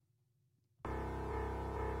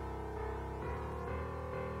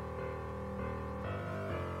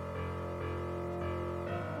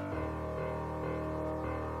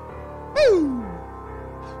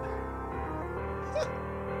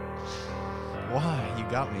Why? You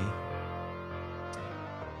got me.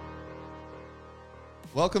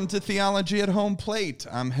 Welcome to Theology at Home Plate.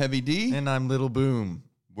 I'm Heavy D. And I'm Little Boom.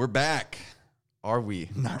 We're back. Are we?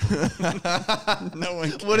 No one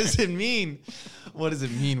cares. What does it mean? What does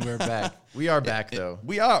it mean we're back? We are back, though.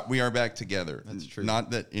 We are back together. That's true.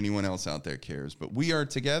 Not that anyone else out there cares, but we are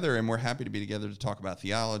together, and we're happy to be together to talk about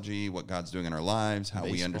theology, what God's doing in our lives, how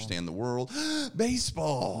we Baseball. understand the world.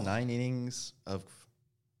 Baseball. 9 innings of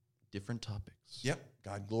different topics. Yep.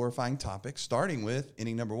 God glorifying topics, starting with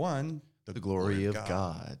inning number 1, The glory of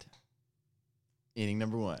God. Inning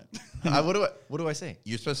number 1. What do I say?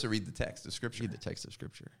 You're supposed to read the text of Scripture. Read the text of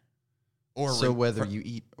Scripture. Or So whether you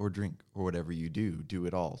eat or drink or whatever you do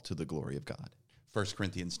it all to the glory of God. 1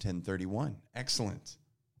 Corinthians 10:31. Excellent.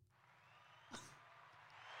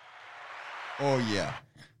 Oh, yeah.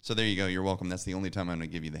 So there you go. You're welcome. That's the only time I'm going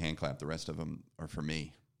to give you the hand clap. The rest of them are for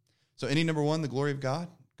me. So inning number 1, the glory of God.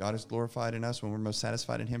 God is glorified in us when we're most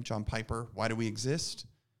satisfied in him. John Piper, why do we exist?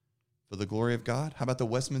 For the glory of God. How about the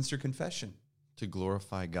Westminster Confession? To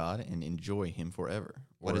glorify God and enjoy him forever.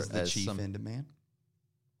 What Or is the as chief some- end of man?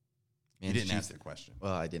 You man's didn't chief- ask the question.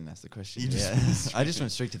 Well, I didn't ask the question. You just Yeah. went straight I just to-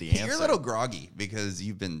 went straight to the answer. You're a little groggy because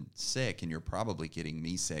you've been sick, and you're probably getting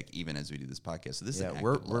me sick even as we do this podcast. So this is an act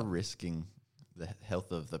we're of love. risking the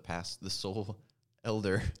health of the sole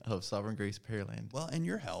elder of Sovereign Grace Pearland. Well, and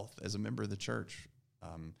your health as a member of the church.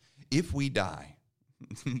 If we die,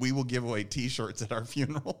 we will give away T-shirts at our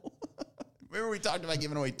funeral. Remember we talked about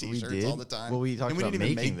giving away T-shirts did? all the time? Well, we talked and we about didn't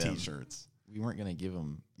even making make them. T-shirts. We weren't going to give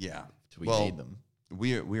them Yeah. till we made them.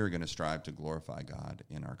 We are going to strive to glorify God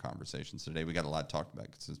in our conversations today. We got a lot to talk about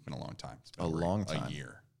because it's been a long time. It's been A long a time.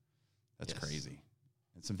 year. That's Yes. crazy.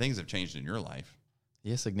 And some things have changed in your life.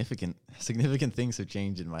 Yeah, significant things have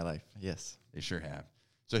changed in my life. Yes. They sure have.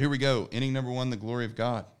 So here we go. Inning number 1, the glory of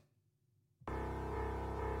God.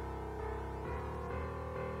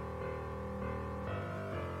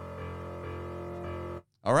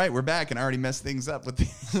 All right, we're back, and I already messed things up with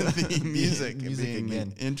the music, Music being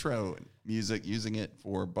again. intro music, using it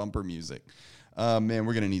for bumper music. Man,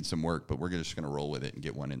 we're going to need some work, but we're just going to roll with it and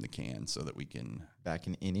get one in the can so that we can Back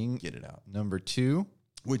in inning get it out. number 2,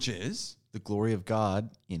 Which is the glory of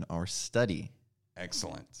God in our study.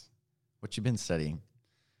 excellent. What you been studying?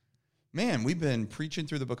 Man, we've been preaching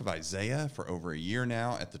through the book of Isaiah for over a year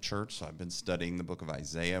now at the church. So I've been studying the book of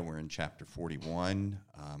Isaiah. We're in chapter 41.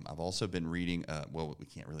 I've also been reading,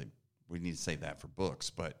 we need to save that for books.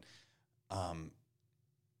 But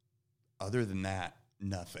other than that,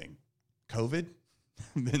 nothing. COVID?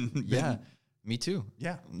 Yeah, me too.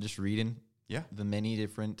 Yeah. I'm just reading Yeah. the many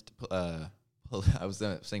different, I was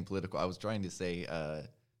saying political. I was trying to say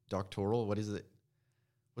doctoral. What is it?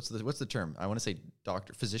 What's the term? I want to say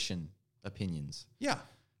physician opinions. Yeah.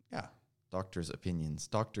 Yeah. Doctors' opinions.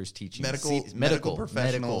 Doctors' teaching. Medical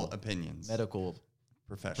professional opinions. Medical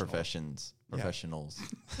Professional. professions. Yeah. Professionals.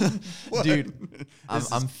 What? Dude, This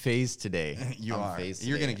is- I'm phased today. You I'm are. phased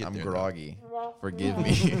You're today. gonna get I'm there, groggy. Forgive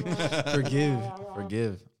me.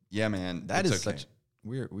 Forgive. Yeah, man. That it's is okay. such.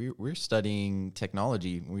 We're studying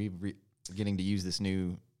technology. We're getting to use this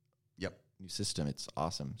new system. It's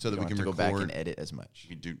awesome. So that we don't can have to go back record- and edit as much.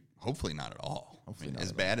 We do, hopefully not at all. Hopefully not as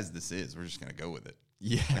at bad as this is, we're just going to go with it.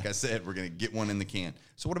 Yeah. Like I said, we're going to get one in the can.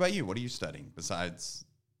 So what about you? What are you studying besides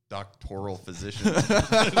doctoral physician?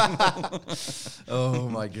 Oh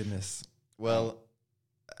my goodness. Well,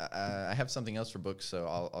 I have something else for books, so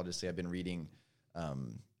I'll just say I've been reading. I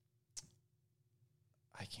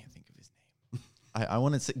can't think of his name. I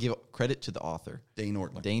want to give credit to the author, Dane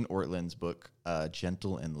Ortland. Dane Ortland's book,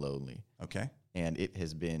 Gentle and Lowly, Okay. and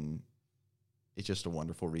it's just a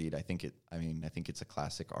wonderful read. I think it's a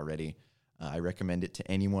classic already. I recommend it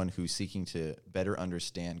to anyone who's seeking to better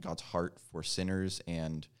understand God's heart for sinners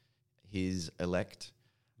and his elect.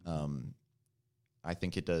 I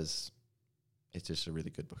think it does. It's just a really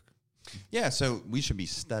good book. Yeah, so we should be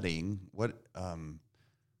studying what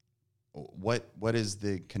is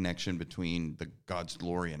the connection between the God's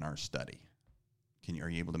glory and our study? Are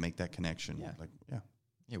you able to make that connection? Yeah.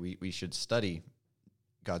 Yeah, we should study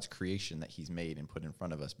God's creation that he's made and put in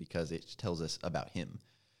front of us because it tells us about him.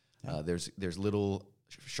 Yeah. There's little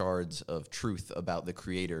shards of truth about the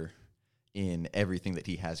Creator in everything that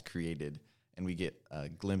he has created, and we get a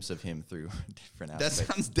glimpse of him through different That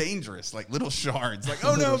aspects. sounds dangerous, like little shards. Like,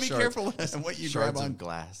 oh no, Little be shards. careful what you grab Shards on. of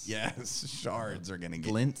glass. Yes, shards are going to get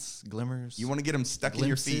Glints, glimmers. You want to get them stuck in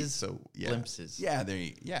your feet. Glimpses. So yeah. Glimpses.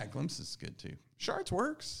 Yeah, glimpses is good too. Shards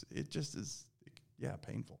works. It just is,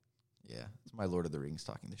 painful. Yeah, it's my Lord of the Rings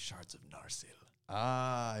talking. The shards of Narsil.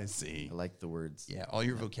 Ah, I see. I like the words. Yeah, all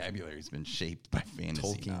your vocabulary has been shaped by fantasy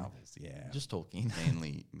Tolkien. novels. Yeah, Just Tolkien.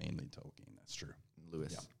 mainly Tolkien. That's That's true.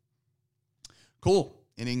 Lewis. Yeah. Cool.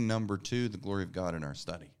 Inning number 2, the glory of God in our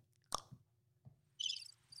study.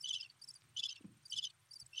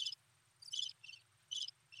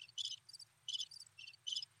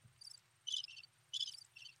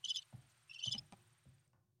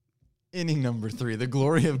 Inning number 3, the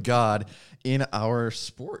glory of God in our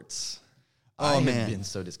sports. Oh, I man. have been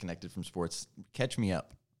so disconnected from sports. Catch me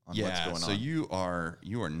up on what's going on. So you are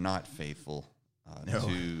not faithful No.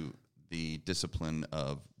 to the discipline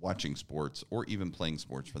of watching sports or even playing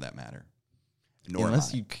sports for that matter. Nor am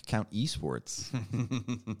Unless I. you count esports.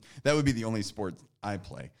 That would be the only sport I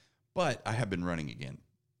play. But I have been running again.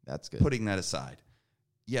 That's good. Putting that aside.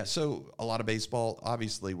 Yeah, so a lot of baseball.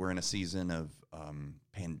 Obviously, we're in a season of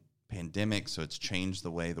pandemic, so it's changed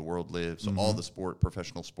the way the world lives. So all the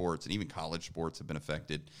professional sports, and even college sports have been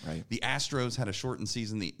affected. Right. The Astros had a shortened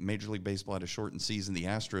season. The Major League Baseball had a shortened season. The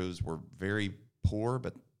Astros were very poor,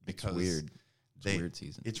 but because weird. It's a weird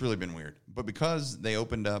season. It's really been weird. But because they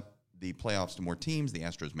opened up the playoffs to more teams, the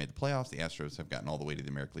Astros made the playoffs. The Astros have gotten all the way to the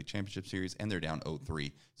American League Championship Series, and they're down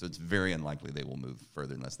 0-3. So it's very unlikely they will move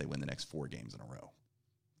further unless they win the next 4 games in a row.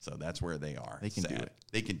 So that's where they are. They can do it.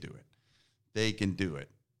 They can do it. They can do it.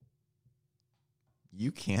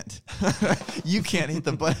 You can't. You can't hit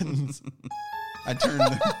the buttons. I turned.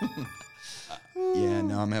 Yeah,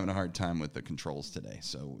 no, I'm having a hard time with the controls today.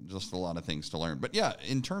 So just a lot of things to learn. But yeah,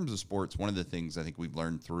 in terms of sports, one of the things I think we've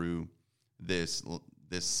learned through this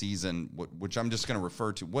season, which I'm just going to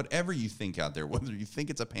refer to, whatever you think out there, whether you think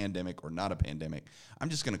it's a pandemic or not a pandemic, I'm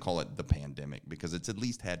just going to call it the pandemic because it's at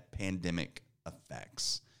least had pandemic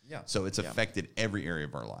effects. Yeah. So it's affected every area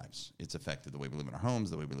of our lives. It's affected the way we live in our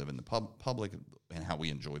homes, the way we live in the public, and how we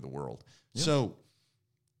enjoy the world. Yep. So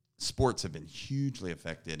sports have been hugely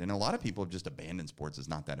affected, and a lot of people have just abandoned sports as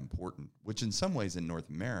not that important, which in some ways in North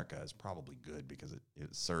America is probably good because it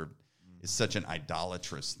served is such an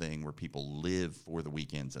idolatrous thing where people live for the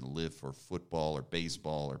weekends and live for football or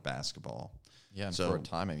baseball or basketball. Yeah, and so, for a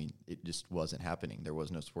time, I mean, it just wasn't happening. There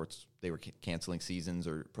was no sports. They were canceling seasons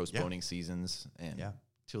or postponing seasons, and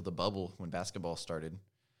till the bubble when basketball started,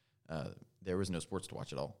 there was no sports to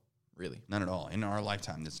watch at all, really. None at all. In our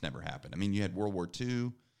lifetime, this never happened. I mean, you had World War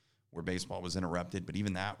II, where baseball was interrupted, but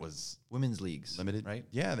even that was women's leagues limited, right?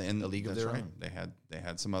 Yeah, and a league of their own. They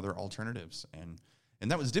had some other alternatives, and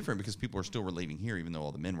that was different because people were still relating here, even though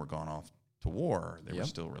all the men were gone off to war. They were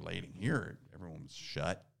still relating here. Everyone was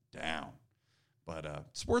shut down. But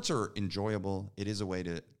sports are enjoyable. It is a way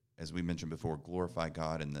to, as we mentioned before, glorify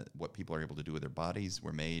God and what people are able to do with their bodies.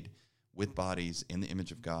 We're made with bodies in the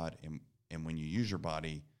image of God, and when you use your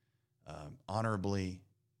body honorably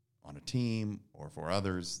on a team or for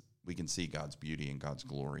others, we can see God's beauty and God's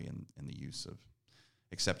glory in the use of,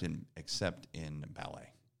 except in ballet.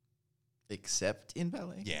 Except in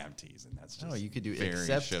ballet? Yeah, I'm teasing. That's just you could do very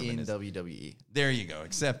except in WWE. There you go.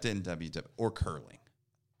 Except in WWE or curling.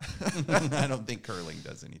 I don't think curling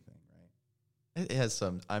does anything, right? It has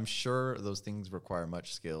some. I'm sure those things require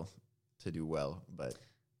much skill to do well, but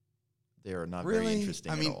they are not very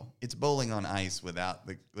interesting at all. It's bowling on ice without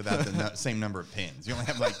the same number of pins. You only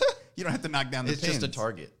have you don't have to knock down the pins. It's just a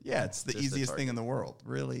target. Yeah, it's the easiest thing in the world.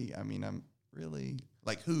 Really, I mean, I'm really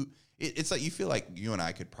like who. It's like you feel like you and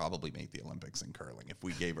I could probably make the Olympics in curling if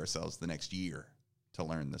we gave ourselves the next year to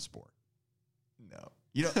learn the sport. No.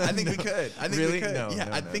 You know, I think we could. I think really? we could. No, yeah,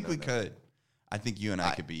 no, I think we could. I think you and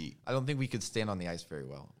I could be. I don't think we could stand on the ice very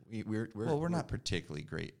well. We're not particularly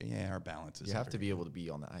great. Yeah, our balance is. You have to be able to be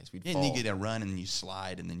on the ice. We'd and fall. you get a run and you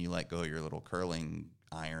slide and then you let go of your little curling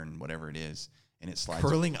iron, whatever it is, and it slides.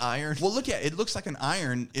 Curling iron? Well, look at it. It looks like an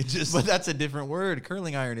iron. It just. But that's a different word.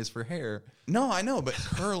 Curling iron is for hair. No, I know, but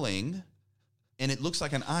curling, and it looks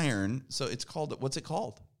like an iron, so it's called. What's it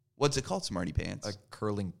called? What's it called, Smarty Pants? A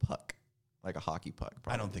curling puck. Like a hockey puck.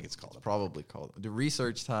 Probably. I don't think it's called. It's probably called. The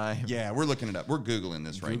research time. Yeah, we're looking it up. We're Googling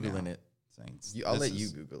this right now. Googling it. Saints. I'll let you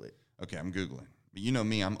Google it. Okay, I'm Googling. But you know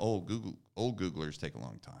me, I'm old. Old Googlers take a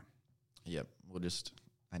long time. Yep.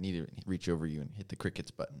 I need to reach over you and hit the crickets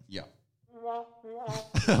button. Yeah.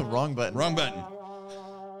 Wrong button. Wrong button.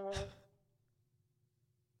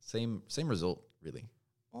 Same result, really.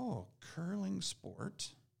 Oh, curling sport.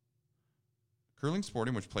 Curling sport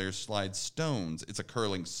in which players slide stones. It's a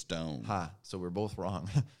curling stone. So we're both wrong.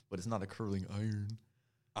 But it's not a curling iron.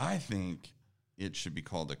 I think it should be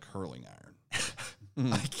called a curling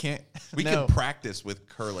iron. I can't. We could practice with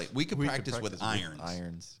curling. We could practice with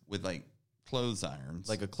irons. With like clothes irons.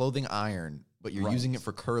 Like a clothing iron, but you're using it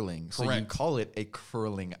for curling. Correct. So you call it a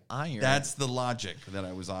curling iron. That's the logic that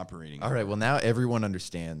I was operating. All right. Well, now everyone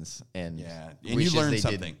understands. And and you learned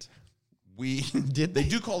something. Did they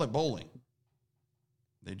do call it bowling.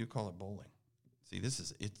 They do call it bowling. See, this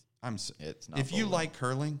is it. It's not. If you bowling. like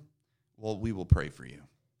curling, well, we will pray for you.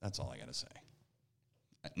 That's all I got to say.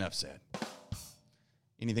 Enough said.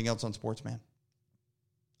 Anything else on sports, man?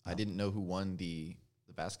 I didn't know who won the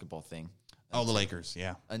basketball thing. Oh, the Lakers,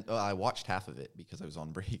 yeah. And I watched half of it because I was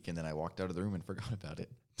on break, and then I walked out of the room and forgot about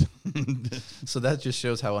it. So that just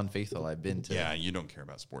shows how unfaithful I've been to Yeah, you don't care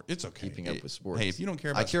about sport. It's okay. keeping up with sports. Hey, if you don't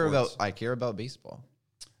care about I care about baseball.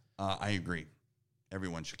 I agree.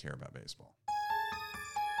 Everyone should care about baseball.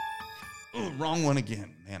 Ooh, wrong one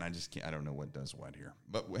again. Man, I just can't. I don't know what does what here.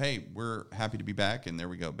 But hey, we're happy to be back, and there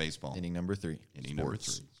we go. Baseball. Inning number 3. Inning number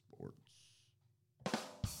 3. Sports.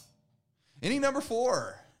 Inning number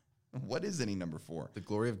 4. What is inning number 4? The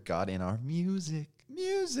glory of God in our music.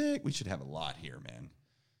 Music. We should have a lot here, man.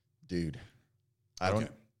 Dude,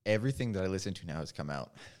 everything that I listen to now has come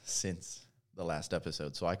out since the last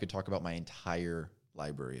episode, so I could talk about my entire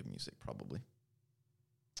library of music probably.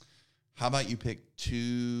 How about you pick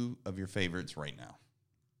 2 of your favorites right now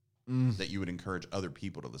that you would encourage other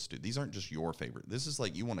people to listen to? These aren't just your favorite. This is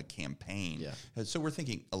like you want a campaign. Yeah. So we're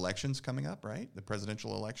thinking elections coming up, right? The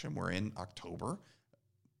presidential election. We're in October.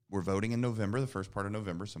 We're voting in November, the first part of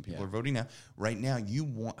November. Some people are voting now. Right now,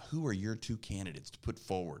 who are your 2 candidates to put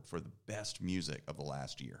forward for the best music of the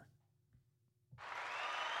last year?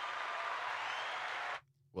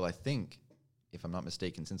 Well, I think, if I'm not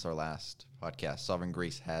mistaken, since our last podcast, Sovereign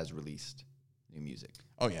Grace has released new music.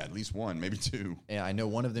 Oh, yeah, at least 1, maybe 2. And I know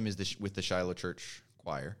one of them is with the Shiloh Church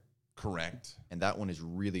Choir. Correct. And that one is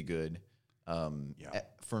really good.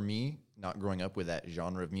 For me, not growing up with that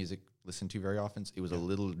genre of music listened to very often, it was a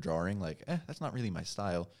little jarring, like, that's not really my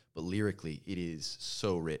style. But lyrically, it is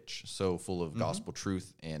so rich, so full of gospel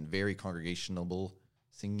truth, and very congregational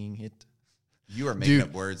singing it. You are making Dude,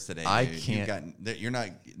 up words today. I dude. can't. You're not,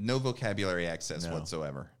 no vocabulary access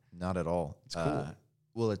whatsoever. Not at all. It's cool.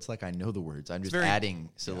 Well, it's like I know the words. I'm just very, adding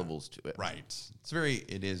syllables to it. Right.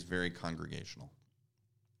 It is very congregational.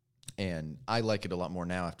 And I like it a lot more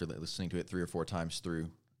now after listening to it 3 or 4 times through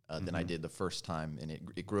than I did the first time. And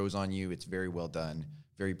it grows on you. It's very well done,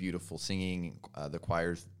 very beautiful singing. The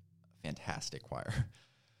choir's fantastic choir.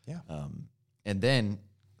 Yeah. And then,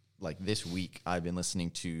 like this week, I've been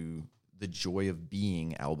listening to the Joy of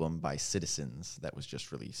Being album by Citizens that was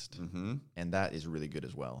just released. And that is really good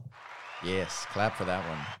as well. Yes, clap for that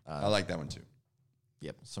one. I like that one too.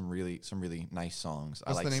 Yep, some really nice songs.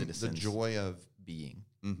 What's I like the name? Citizens. The Joy of Being.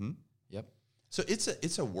 Yep. So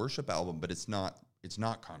it's a worship album, but it's not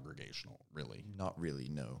congregational, really. Not really,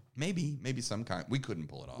 no. Maybe some kind. We couldn't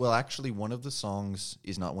pull it off. Well, actually, one of the songs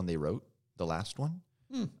is not one they wrote, the last one.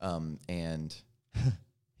 And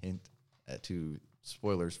hint to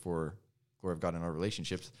spoilers for Glory of God in Our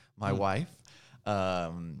Relationships, my wife,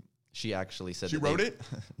 she actually said she wrote it?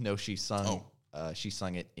 No, she sung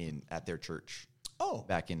it at their church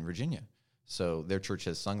back in Virginia. So their church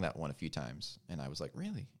has sung that one a few times. And I was like,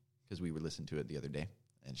 really? Because we were listening to it the other day.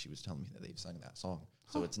 And she was telling me that they've sung that song.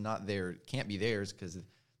 So it's not can't be theirs because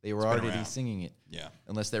they were already singing it. Yeah.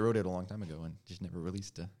 Unless they wrote it a long time ago and just never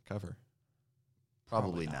released a cover.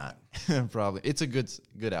 Probably not. Probably. It's a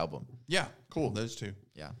good album. Yeah, cool. Those 2.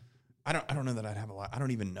 Yeah. I don't know that I'd have a lot. I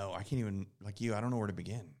don't even know. I can't even, like you, I don't know where to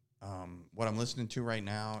begin. What I'm listening to right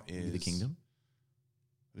now is The Kingdom.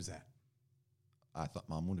 Who's that? I thought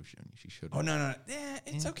Mom would have shown you. She showed me. Oh, no. Yeah,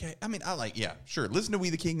 it's okay. I mean, sure. Listen to We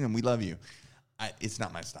the Kingdom. We love you. It's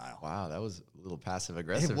not my style. Wow, that was a little passive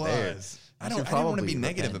aggressive. It was. There. I didn't want to be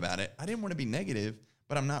negative about it. I didn't want to be negative,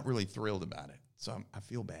 but I'm not really thrilled about it. So I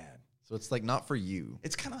feel bad. So it's like not for you.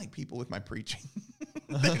 It's kind of like people with my preaching.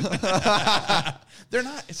 They're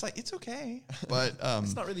not. It's like it's okay, but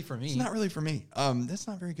it's not really for me. It's not really for me. That's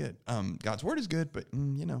not very good. God's word is good, but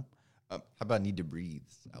how about Need to Breathe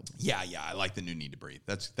album? Yeah. I like the new Need to Breathe.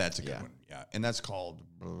 That's a good one. Yeah, and that's called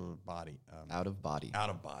Body. Out of Body. Out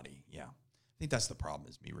of Body. Yeah, I think that's the problem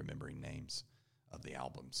is me remembering names of the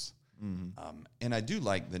albums. And I do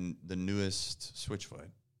like the newest Switchfoot.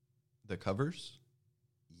 The covers.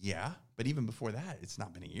 Yeah, but even before that, it's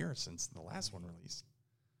not been a year since the last one released.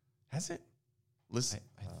 Has it? Listen,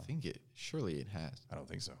 I think it. Surely it has. I don't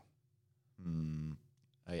think so.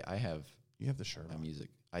 I have. You have the shirt on. Music.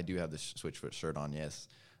 I do have the Switchfoot shirt on. Yes.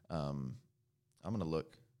 I'm gonna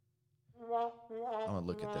look. I'm gonna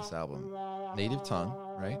look at this album. Native Tongue,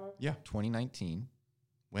 right? Yeah. 2019.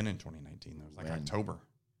 When in 2019? It was like October.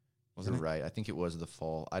 Wasn't it? Right. I think it was the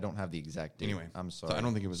fall. I don't have the exact date. Anyway, I'm sorry. So I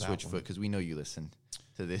don't think it was Switchfoot because we know you listen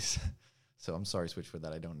to this. So I'm sorry, Switchfoot,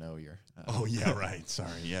 that I don't know your. Oh yeah, right.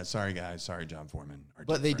 Sorry. Yeah, sorry guys. Sorry, John Foreman.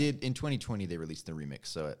 But they did in 2020. They released the remix.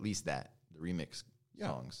 So at least the remix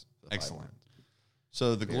songs. Excellent.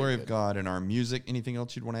 So the glory of God in our music. Anything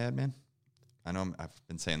else you'd want to add, man? I know I've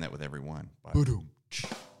been saying that with every one. But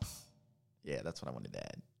Yeah, that's what I wanted to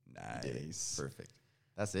add. nice. Perfect.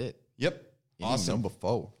 That's it. Yep. Inning Awesome. number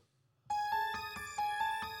 4.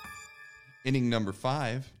 Inning number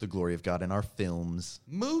 5. The glory of God in our films.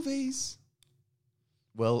 Movies.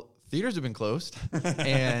 Well, theaters have been closed,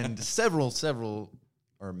 and several,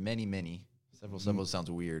 or many, several sounds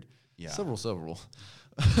weird. Yeah. Several.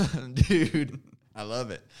 Dude, I love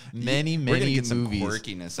it. many We're gonna get some movies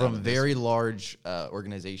quirkiness out from of this. very large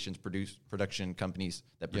organizations, production companies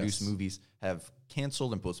that produce Yes. movies have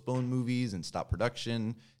canceled and postponed movies and stopped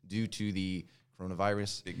production due to the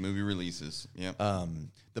coronavirus. Big movie releases. Yep.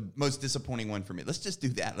 The most disappointing one for me. Let's just do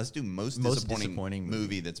that. Let's do most disappointing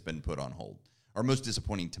movie that's been put on hold. Or most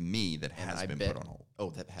disappointing to me that has I been bet- put on hold. Oh,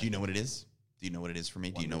 that has Do you know what it is? Do you know what it is for me?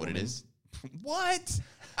 Do you know what Wonder it is? What?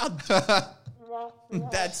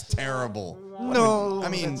 That's terrible. No, I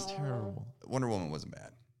mean, that's terrible. Wonder Woman wasn't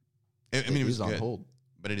bad. I mean, It it was is on good, hold.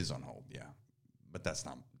 but it is on hold. Yeah, but that's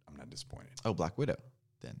not. I'm not disappointed. Oh, Black Widow.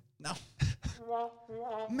 Then. No,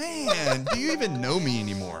 man, do you even know me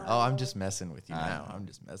anymore? Oh, I'm just messing with you I now. know. I'm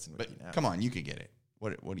just messing with But you now. come on, you could get it.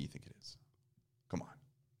 What do you think it is? Come on,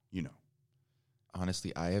 you know.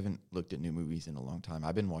 Honestly, I haven't looked at new movies in a long time.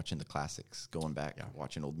 I've been watching the classics, going back,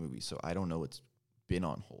 watching old movies. So I don't know what's been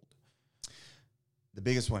on hold. The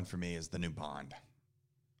biggest one for me is the new Bond.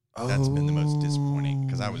 That's been the most disappointing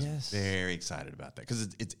because I was very excited about that because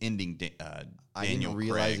it's ending. I Daniel didn't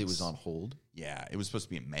realize Craig's. it was on hold. Yeah, it was supposed to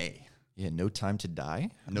be in May. Yeah, No Time to Die.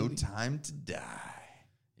 No Time to Die.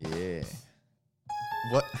 Yeah.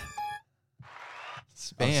 What?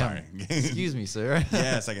 Spam. I'm sorry. Excuse me, sir.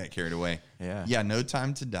 Yes, I got carried away. Yeah. Yeah, No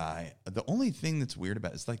Time to Die. The only thing that's weird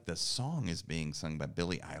about it is like the song is being sung by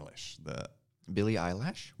Billie Eilish. Billie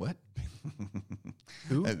Eilish? What?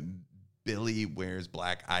 Who? Billie wears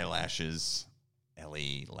black eyelashes.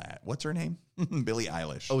 What's her name? Billie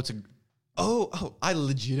Eilish. Oh, it's a. Oh! I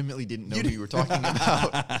legitimately didn't know who you were talking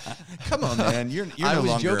about. Come on, man. You're I no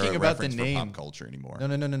was longer joking a about the reference for name. pop culture anymore.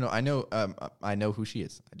 No. I know who she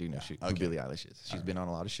is. I do know who Okay. Billie Eilish is. She's been on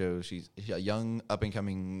a lot of shows. She's a young up and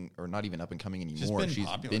coming, or not even up and coming anymore. She's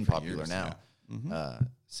been Been popular for popular years, now.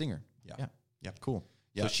 Singer. Yeah. Yeah. Cool.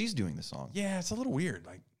 Yeah. So she's doing the song. Yeah, it's a little weird.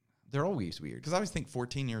 Like, They're always weird. because I always think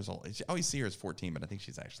 14 years old. I always see her as 14, but I think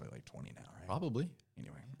she's actually like 20 now, right? Probably.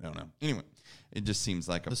 Anyway, I don't know. Anyway, it just seems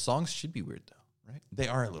like The songs should be weird though, right? they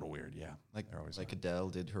are a little weird. Yeah, Like they're always like Adele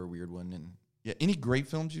did her weird one, and yeah. Any great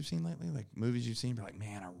films you've seen lately? Like movies you've seen? Be like,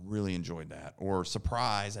 man, I really enjoyed that. Or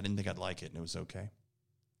surprise, I didn't think I'd like it, and it was okay.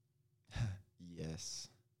 yes.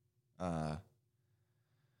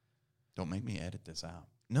 Don't make me edit this out.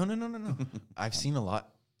 No. I've seen a lot.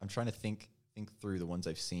 I'm trying to think through the ones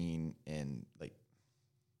I've seen, and like,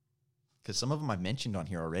 because some of them I've mentioned on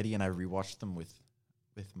here already, and I rewatched them with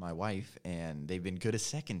my wife, and they've been good a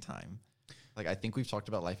second time. Like, I think we've talked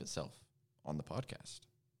about Life Itself on the podcast.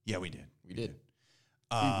 Yeah, we did. We did.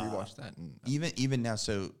 We Uh, rewatched that, and even now.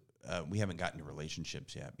 So we haven't gotten to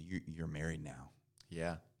relationships yet, but you're married now.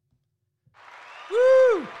 yeah.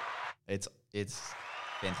 Woo! It's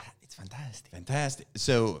fantastic. Fantastic.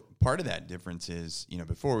 So part of that difference is,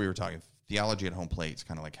 before we were talking theology at home plate, it's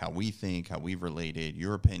kind of like how we think, how we've related,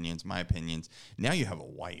 your opinions, my opinions. Now you have a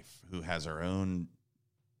wife who has her own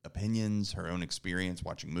opinions, her own experience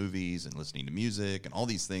watching movies and listening to music and all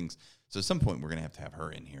these things. So at some point we're going to have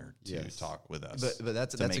her in here to Yes. talk with us. But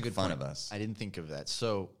that's to make a good fun point. of us. I didn't think of that.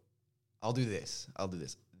 So I'll do this.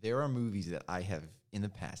 There are movies that I have in the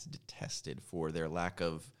past detested for their lack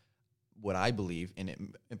of what I believe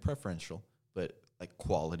in preferential, but like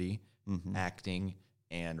quality, acting,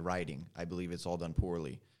 and writing. I believe it's all done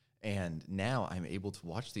poorly. And now I'm able to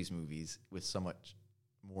watch these movies with so much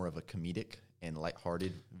more of a comedic and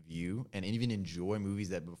lighthearted view, and even enjoy movies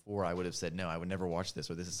that before I would have said, no, I would never watch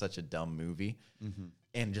this, or this is such a dumb movie,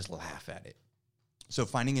 and just laugh at it. So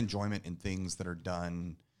finding enjoyment in things that are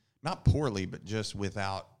done not poorly, but just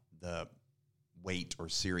without the weight or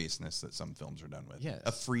seriousness that some films are done with. Yes.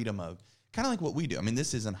 A freedom of kind of like what we do. I mean,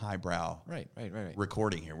 this isn't highbrow Right.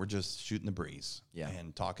 recording here. We're just shooting the breeze Yeah.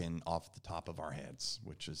 and talking off the top of our heads,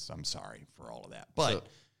 which is, I'm sorry for all of that. But So-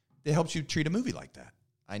 it helps you treat a movie like that.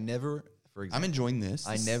 I never, for example, I'm enjoying this.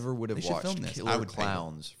 I never would They have should film watched this. I Killer would pay them.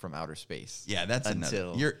 Clowns from Outer Space. Yeah, that's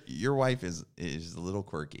until another. Your wife is a little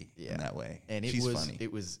quirky in that way. and she's was funny.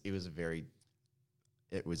 it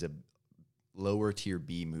was a lower tier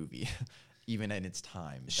B movie, even in its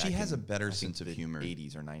time. She back has in, a better I think, sense of the humor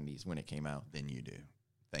 80s or 90s when it came out. than you do,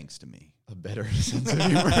 thanks to me. A better sense of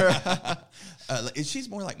humor. She's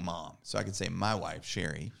more like mom, so I could say my wife,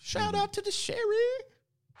 Sherry. Shout out to the Sherry.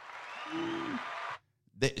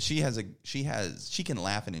 She can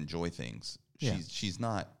laugh and enjoy things. Yeah. She's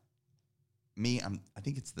not me. I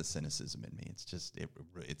think it's the cynicism in me. It's just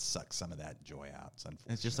it sucks some of that joy out. It's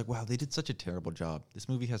unfortunate. It's just like, wow, they did such a terrible job. This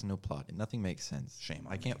movie has no plot and nothing makes sense. Shame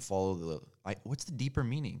on I can't me. follow what's the deeper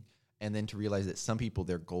meaning? And then to realize that some people,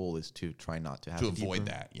 their goal is to try not to have to a avoid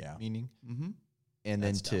deeper that. Yeah. meaning. Mm-hmm. And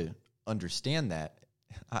That's then to understand that,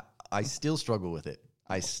 I still struggle with it.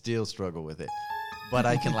 I still struggle with it. But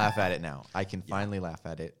I can laugh at it now. I can finally laugh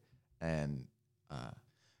at it. And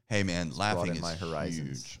Hey, man, laughing broaden is my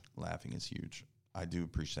horizons. huge. Laughing is huge. I do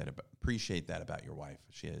appreciate that about your wife.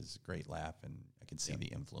 She has a great laugh, and I can see the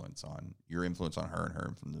influence on your influence on her and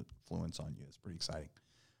her influence on you. It's pretty exciting.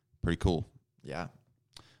 Pretty cool. yeah,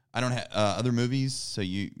 I don't have other movies. So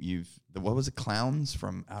what was it? Clowns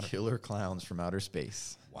from Outer. Killer Clowns from Outer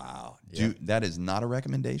Space. Wow. Yep. That is not a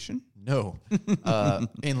recommendation. No,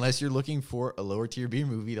 unless you're looking for a lower tier B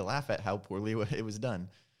movie to laugh at how poorly it was done.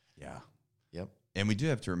 Yeah. Yep. And we do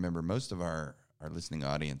have to remember most of our listening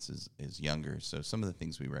audience is younger. So some of the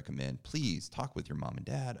things we recommend, please talk with your mom and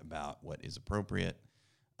dad about what is appropriate.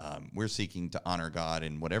 We're seeking to honor God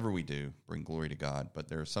in whatever we do, bring glory to God. But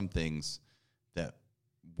there are some things that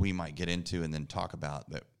we might get into and then talk about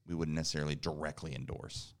that we wouldn't necessarily directly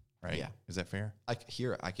endorse. Right? Yeah. Is that fair? I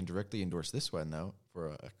can directly endorse this one though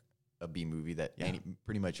for a B movie that Yeah.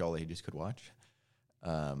 pretty much all ages could watch.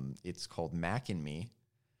 It's called Mac and Me,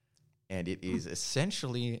 and it is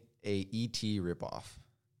essentially a E.T. ripoff,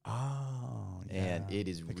 Oh, and it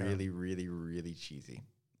is Okay. really, really, really cheesy,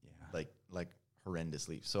 Yeah. like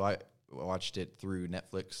horrendously. So I watched it through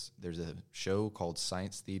Netflix. There's a show called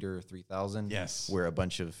Science Theater 3000, Yes. where a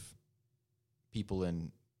bunch of people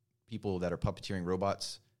that are puppeteering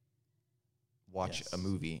robots watch Yes. a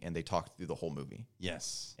movie and they talk through the whole movie.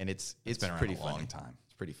 Yes. And it's Been around pretty a long funny. time.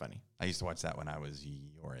 It's pretty funny. I used to watch that when I was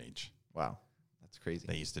your age. Wow, that's crazy.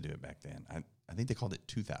 They used to do it back then. I think they called it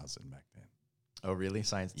 2000 back then. Oh, really?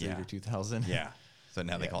 Science Theater Yeah. 2000. Yeah. So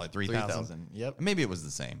now they Yeah. call it 3000. Yep. Maybe it was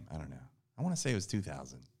the same. I don't know. I want to say it was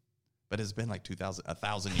 2000, but it's been like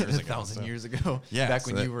 1,000 years ago. 1,000 years ago. Yeah. Back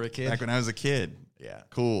so when you were a kid. Back when I was a kid. Yeah.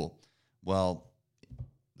 Cool. Well,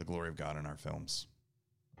 the glory of God in our films.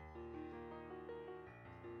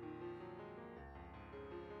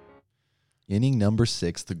 Inning number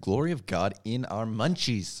 6, the glory of God in our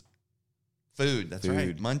munchies. Food. That's right.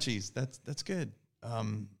 Food. Munchies. That's good.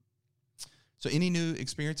 So any new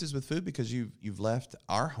experiences with food? Because you've left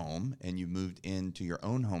our home and you moved into your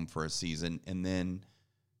own home for a season, and then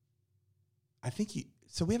I think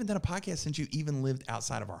so we haven't done a podcast since you even lived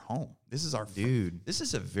outside of our home. This is our Dude. This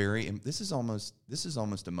is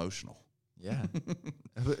almost emotional. Yeah.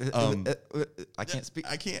 I can't speak.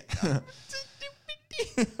 I can't.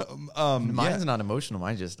 Mine's not emotional.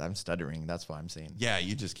 I'm stuttering. That's why I'm saying. Yeah,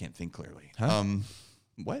 you just can't think clearly. Huh?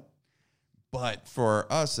 What? But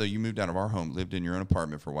for us, so you moved out of our home, lived in your own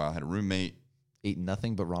apartment for a while, had a roommate, Ate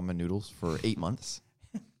nothing but ramen noodles for 8 months.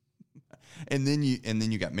 and then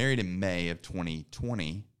you got married in May of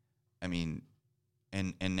 2020. I mean,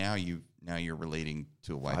 and now you're relating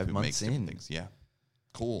to a wife 5 who months makes different in. things. Yeah,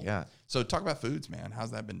 cool. Yeah. So talk about foods, man.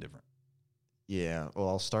 How's that been different? Yeah. Well,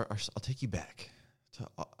 I'll take you back to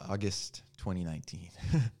August 2019.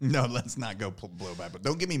 No, let's not go blow by, but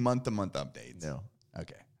don't give me month to month updates. No.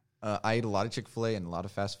 Okay. I ate a lot of Chick-fil-A and a lot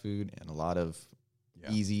of fast food and a lot of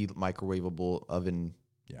Yeah. easy microwavable oven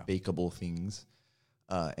Yeah. bakeable things.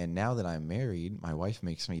 And now that I'm married, my wife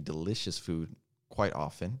makes me delicious food quite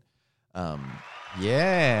often.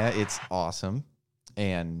 Yeah, it's awesome.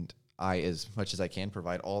 And I, as much as I can,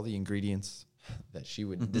 provide all the ingredients that she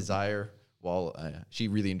would desire while she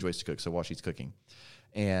really enjoys to cook. So while she's cooking.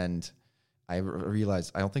 And I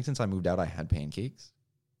realized, I don't think since I moved out, I had pancakes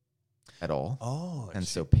at all. Oh, And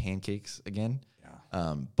so pancakes again.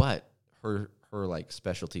 yeah. But her like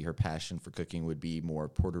specialty, her passion for cooking would be more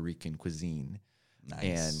Puerto Rican cuisine. Nice.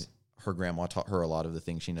 And her grandma taught her a lot of the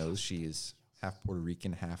things she knows. She is half Puerto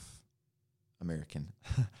Rican, half American.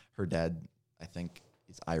 Her dad, I think,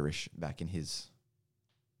 is Irish back in his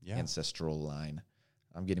yeah. ancestral line.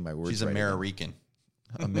 I'm getting my words She's right. American.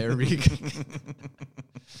 American.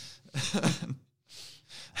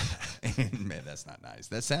 Man, that's not nice.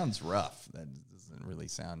 That sounds rough. That doesn't really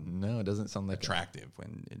sound No, it doesn't sound like attractive.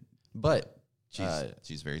 When But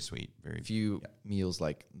she's very sweet. Very a few meals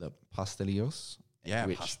like the pastelillos. yeah.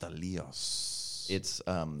 which- Pastelillos. It's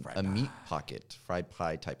a meat pocket, fried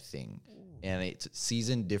pie type thing. And it's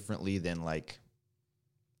seasoned differently than like,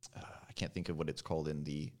 I can't think of what it's called in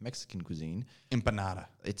the Mexican cuisine. empanada.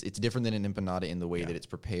 It's different than an empanada in the way Yeah. that it's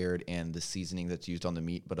prepared and the seasoning that's used on the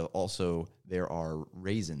meat, but also there are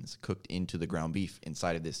raisins cooked into the ground beef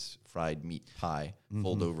inside of this fried meat pie,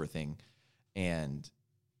 fold over thing. And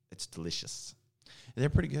it's delicious. They're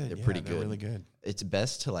pretty good. They're pretty They're good. really good. It's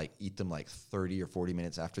best to like eat them like 30 or 40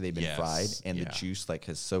 minutes after they've been Yes, fried, and yeah. the juice like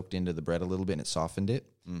has soaked into the bread a little bit and it softened it,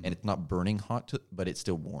 and it's not burning hot, but it's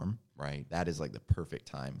still warm. Right. That is like the perfect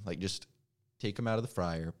time. Like just take them out of the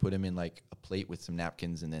fryer, put them in like a plate with some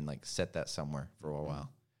napkins, and then like set that somewhere for a while.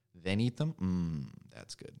 Then eat them.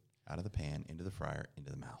 That's good. Out of the pan, into the fryer,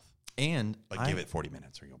 into the mouth. And But give it 40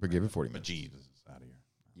 minutes or you'll give it 40 But minutes. Jesus, out of here.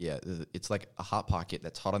 Yeah, it's like a hot pocket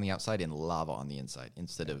that's hot on the outside and lava on the inside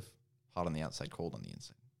instead of hot on the outside, cold on the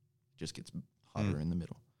inside. It just gets hotter in the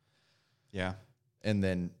middle. Yeah. And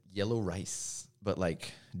then yellow rice, but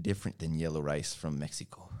like different than yellow rice from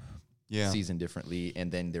Mexico. Yeah. Seasoned differently.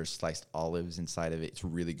 And then there's sliced olives inside of it. It's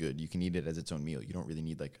really good. You can eat it as its own meal. You don't really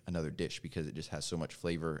need like another dish because it just has so much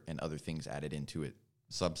flavor and other things added into it.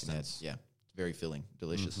 Substance. Yeah, it's very filling,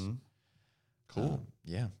 delicious. Cool.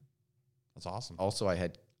 Yeah. That's awesome. Also, I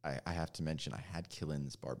have to mention, I had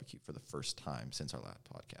Killen's barbecue for the first time since our last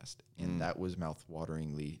podcast, and that was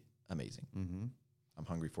mouth-wateringly amazing. Mm-hmm. I'm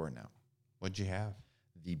hungry for it now. What'd you have?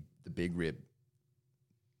 The big rib,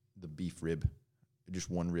 the beef rib, just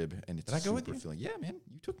one rib, and it's Did I go with super you? filling. Yeah, man,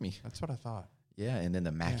 you took me. That's what I thought. Yeah, and then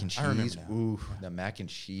the mac and I remember cheese. now. Ooh, the mac and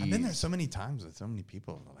cheese. I've been there so many times with so many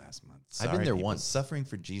people in the last month. I've been Sorry, there people, once. Suffering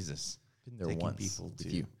for Jesus. Been there taking once people with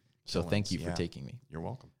to you. So thank Killen's, you for yeah. taking me. You're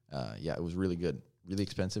welcome. Yeah, it was really good. Really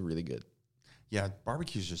expensive, really good. Yeah,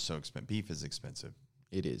 barbecue's just so expensive. Beef is expensive.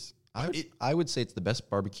 It is. But I would say it's the best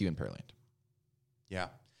barbecue in Pearland. Yeah.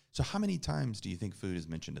 So how many times do you think food is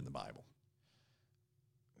mentioned in the Bible?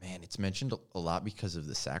 Man, it's mentioned a lot because of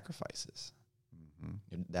the sacrifices.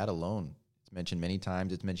 Mm-hmm. That alone, it's mentioned many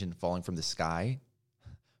times. It's mentioned falling from the sky,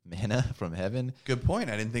 manna from heaven. Good point.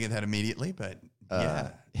 I didn't think of that immediately, but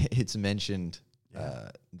yeah. It's mentioned Yeah.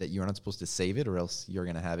 that you're not supposed to save it, or else you're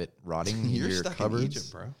going to have it rotting in You're your stuck cupboards. in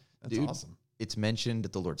Egypt, bro. That's Dude, awesome. It's mentioned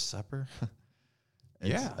at the Lord's Supper. It's,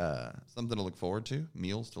 Yeah. Something to look forward to.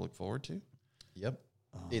 Meals to look forward to. Yep.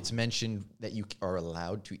 It's mentioned that you are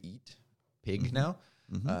allowed to eat pig now.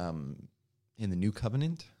 In the New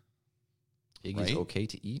Covenant, pig is Right. okay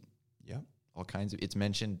to eat. Yep. All kinds of. It's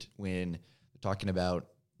mentioned when they're talking about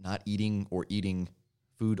not eating or eating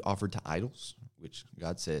food offered to idols, which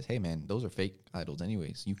God says, "Hey, man, those are fake idols,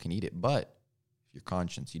 anyways. You can eat it, but if your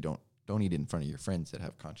conscience, you don't eat it in front of your friends that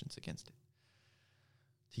have conscience against it."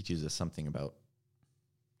 Teaches us something about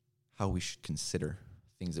how we should consider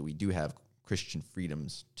things that we do have Christian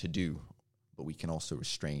freedoms to do, but we can also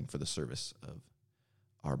restrain for the service of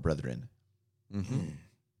our brethren. I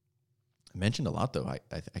mentioned a lot, though.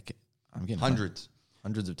 I'm getting hundreds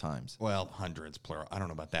of times. Well, hundreds, plural. I don't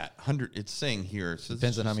know about that. It's saying here. So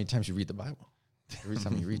Depends on how many times you read the Bible. Every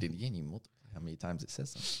time you read it again, you multiply how many times it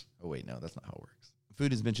says something. Oh, wait, no, that's not how it works.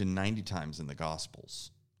 Food is mentioned 90 times in the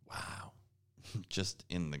Gospels. Wow. Just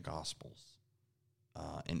in the Gospels.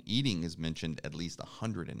 And eating is mentioned at least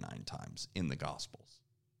 109 times in the Gospels.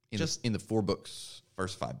 In the 4 books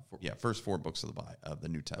First 4 books of the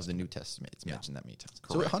New of Testament. the New Testament, it's mentioned that many times.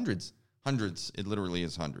 Correct. So hundreds. Hundreds. It literally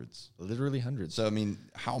is hundreds. Literally hundreds. So I mean,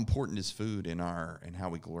 how important is food in how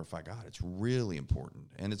we glorify God? It's really important,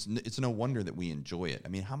 and it's no wonder that we enjoy it. I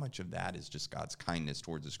mean, how much of that is just God's kindness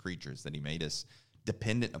towards His creatures, that He made us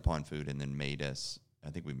dependent upon food, and then made us. I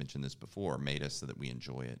think we mentioned this before. Made us so that we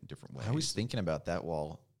enjoy it in different ways. I was thinking about that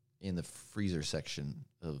while in the freezer section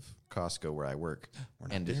of Costco where I work. We're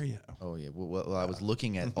not there yet. Oh yeah. Well, I was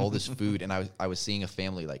looking at all this food, and I was seeing a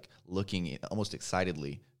family like looking almost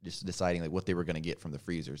excitedly, just deciding like what they were going to get from the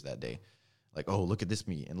freezers that day. Like, oh, look at this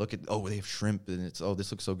meat, and they have shrimp, and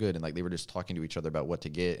this looks so good, and like they were just talking to each other about what to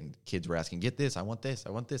get, and kids were asking, get this, I want this, I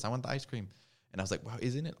want this, I want the ice cream, and I was like, wow,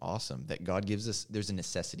 isn't it awesome that God gives us? There's a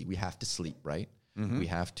necessity. We have to sleep, right? We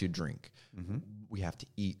have to drink. We have to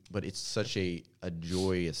eat, but it's such a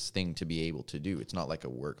joyous thing to be able to do. It's not like a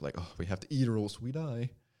work, like, oh, we have to eat or else we die.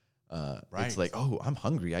 Right. It's like, oh, I'm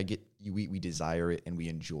hungry. We desire it and we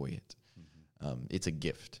enjoy it. It's a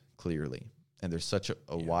gift, clearly. And there's such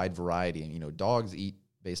a wide variety. And, dogs eat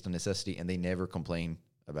based on necessity, and they never complain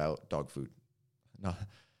about dog food. No,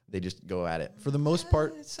 they just go at it. For the most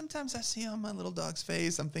part. Sometimes I see on my little dog's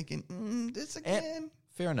face, I'm thinking, this again.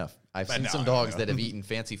 Fair enough. I've seen some dogs that have eaten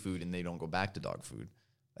fancy food and they don't go back to dog food.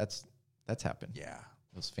 That's happened. Yeah.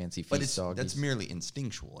 Those fancy But feast dogs. that's merely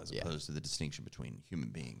instinctual as opposed to the distinction between human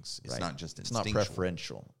beings. It's not just It's instinctual. not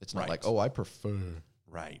preferential. It's not Right. like, oh, I prefer.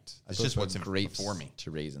 Right. I It's just prefer what's grapes before me.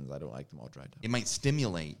 to raisins. I don't like them all dried up. It might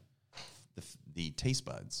stimulate the taste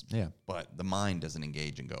buds. Yeah. But the mind doesn't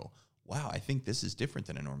engage and go, wow, I think this is different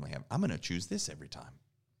than I normally have. I'm going to choose this every time.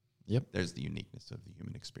 Yep. There's the uniqueness of the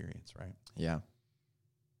human experience, right? Yeah.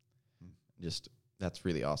 Just, that's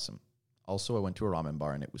really awesome. Also, I went to a ramen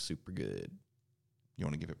bar, and it was super good. You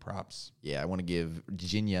want to give it props? Yeah, I want to give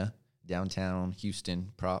Virginia, downtown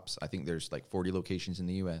Houston, props. I think there's like 40 locations in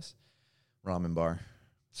the U.S. Ramen bar.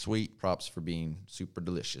 Sweet. Props for being super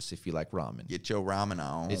delicious if you like ramen. Get your ramen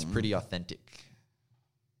on. It's pretty authentic.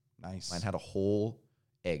 Nice. Mine had a whole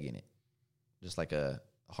egg in it, just like a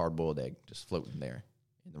hard-boiled egg just floating there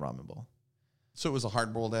in the ramen bowl. So it was a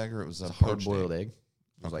hard-boiled egg, or it was It's a a poached hard-boiled egg.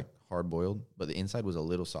 It was Okay. like hard-boiled, but the inside was a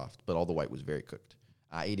little soft, but all the white was very cooked.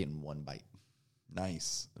 I ate it in one bite.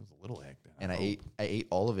 Nice. It was a little egg. Then. And I ate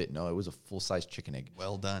all of it. No, it was a full-size chicken egg.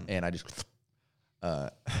 Well done. And I just,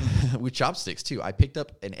 with chopsticks too. I picked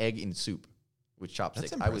up an egg in soup with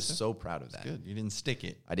chopsticks. I was impressive. so proud of that. Good. You didn't stick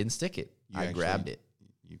it. I didn't stick it. You I actually- grabbed it,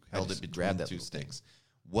 You held it just between grabbed the that two little thing. sticks.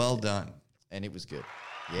 Well done. and it was good.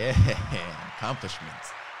 Yeah,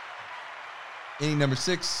 accomplishments. Inning number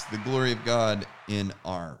 6, the glory of God in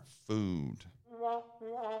our food.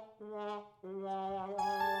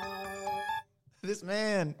 This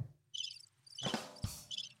man.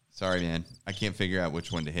 Sorry, man. I can't figure out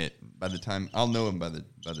which one to hit. By the time I'll know him by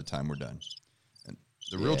the time we're done. And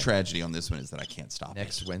the real Yeah. tragedy on this one is that I can't stop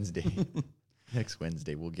Next it. Wednesday. Next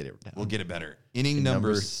Wednesday, we'll get it down. We'll get it better. Inning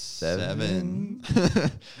number 7.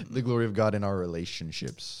 The glory of God in our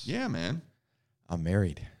relationships. Yeah, man. I'm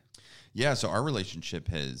married. Yeah, so our relationship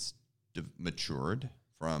has matured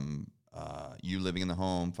from you living in the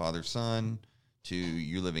home, father, son, to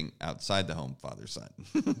you living outside the home, father, son.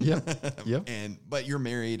 Yep. But you're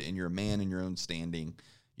married and you're a man in your own standing.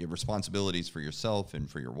 You have responsibilities for yourself and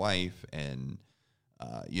for your wife, and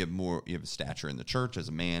you have a stature in the church as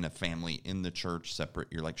a man, a family in the church, separate.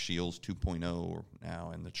 You're like Shields 2.0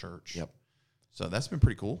 now in the church. Yep. So that's been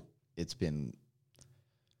pretty cool. It's been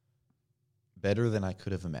better than I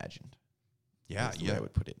could have imagined. Yeah, That's the way I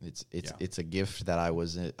would put it. Yeah. It's a gift that I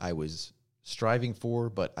was striving for,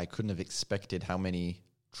 but I couldn't have expected how many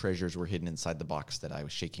treasures were hidden inside the box that I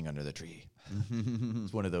was shaking under the tree.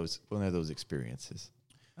 It's one of those experiences.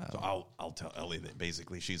 So I'll tell Ellie that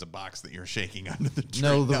basically she's a box that you're shaking under the tree.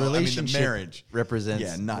 No, the I mean, relationship the marriage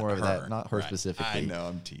represents not more her. of that, not her Right. specifically. I know,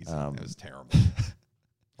 I'm teasing. It was terrible.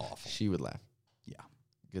 Awful. She would laugh. Yeah.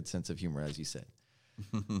 Good sense of humor, as you said.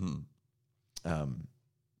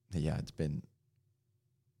 Yeah, it's been.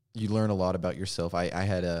 You learn a lot about yourself. I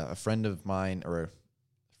had a friend of mine, or a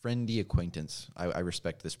friendly acquaintance. I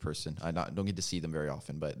respect this person. I don't get to see them very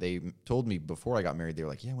often, but they told me before I got married, they were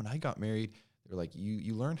like, yeah, when I got married, they were like,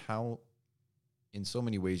 you learn how, in so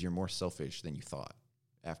many ways, you're more selfish than you thought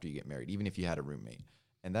after you get married, even if you had a roommate.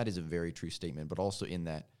 And that is a very true statement, but also in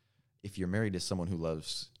that if you're married to someone who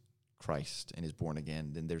loves Christ and is born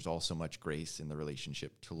again, then there's also much grace in the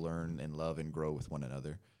relationship to learn and love and grow with one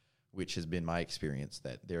another, which has been my experience.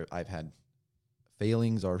 That I've had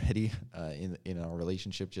failings already in our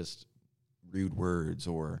relationship, just rude words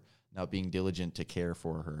or not being diligent to care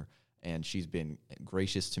for her, and she's been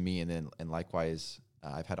gracious to me, and likewise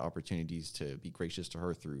I've had opportunities to be gracious to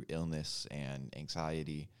her through illness and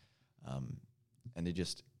anxiety, and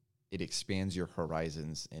it expands your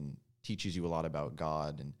horizons and teaches you a lot about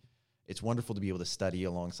God. And it's wonderful to be able to study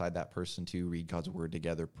alongside that person, to read God's word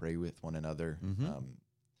together, pray with one another.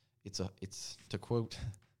 It's to quote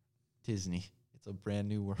Disney, it's a brand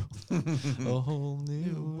new world. A whole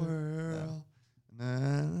new world.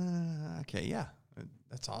 Okay, yeah.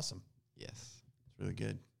 That's awesome. Yes. It's really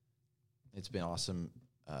good. It's been awesome.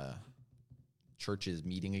 Churches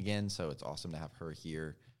meeting again, so it's awesome to have her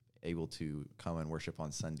here, able to come and worship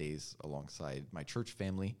on Sundays alongside my church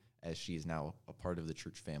family, as she is now a part of the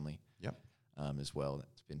church family. Yep. As well.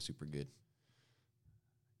 It's been super good.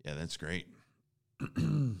 Yeah, that's great.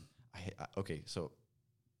 Okay, so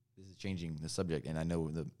this is changing the subject, and I know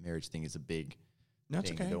the marriage thing is a big No, it's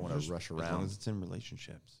thing. okay. You don't want to rush As long around. as it's in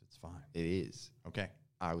relationships, it's fine. It is. Okay.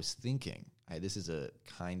 I was thinking, this is a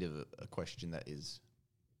kind of a question that is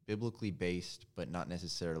biblically based, but not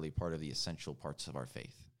necessarily part of the essential parts of our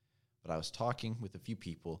faith. But I was talking with a few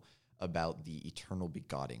people about the eternal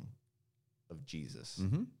begetting of Jesus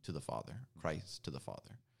to the Father, Christ to the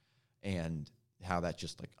Father, and how that's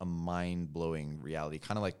just like a mind-blowing reality.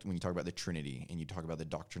 Kind of like when you talk about the Trinity and you talk about the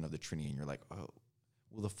doctrine of the Trinity, and you're like, oh,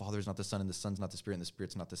 well, the Father's not the Son, and the Son's not the Spirit, and the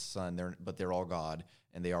Spirit's not the Son. But they're all God,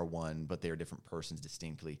 and they are one, but they are different persons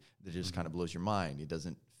distinctly. That just kind of blows your mind. It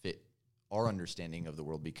doesn't fit our understanding of the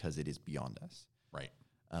world because it is beyond us. Right.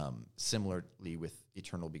 Similarly with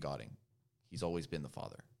eternal begetting, he's always been the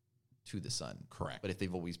Father to the Son. Correct. But if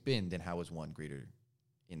they've always been, then how is one greater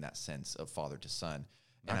in that sense of Father to Son?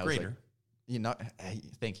 Not I was greater.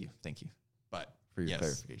 Thank you. But for your yes.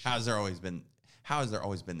 clarification. How has there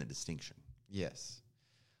always been the distinction? Yes.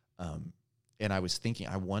 And I was thinking,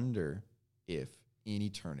 I wonder if in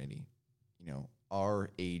eternity, our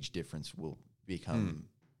age difference will become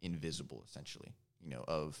invisible, essentially,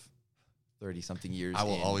 of 30-something years. I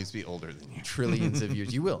will and always be older than you. trillions of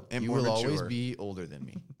years. You will. And You more will always mature. be older than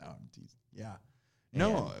me. Oh, geez. Yeah.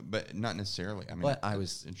 No, but not necessarily. I mean, But I that's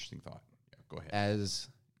was- an interesting thought. Yeah, go ahead. As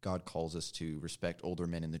God calls us to respect older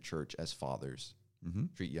men in the church as fathers, Mm-hmm.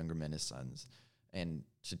 treat younger men as sons, and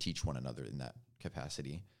to teach one another in that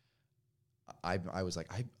capacity, I was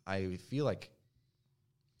like, I feel like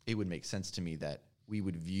it would make sense to me that we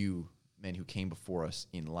would view men who came before us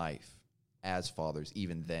in life as fathers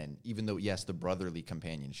even then, even though, yes, the brotherly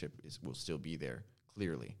companionship will still be there,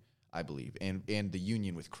 clearly, I believe. And the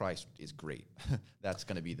union with Christ is great. That's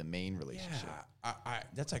going to be the main relationship. Yeah,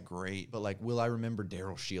 that's a great. But, like, will I remember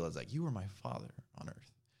Daryl Shield as, like, you were my father on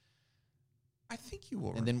earth? I think you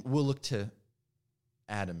will. And then we'll look to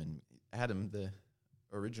Adam, the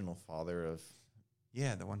original father of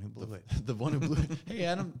yeah, the one who blew it. the one who blew it. Hey,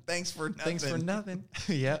 Adam, Thanks for nothing. thanks for nothing.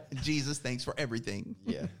 Yeah. Jesus, thanks for everything.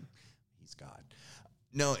 Yeah. He's God.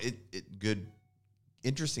 No, it good,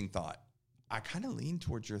 interesting thought. I kind of lean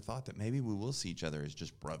towards your thought that maybe we will see each other as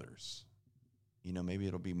just brothers. Maybe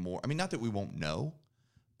it'll be more. I mean, not that we won't know,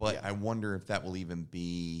 but Yeah. I wonder if that will even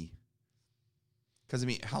be. Because, I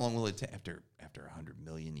mean, how long will it take after 100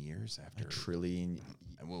 million years? After A trillion.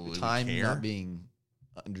 will we Time care? not being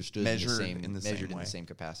understood Measured in the way. same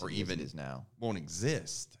capacity Or even as it is now. Won't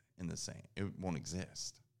exist in the same. It won't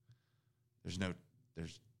exist.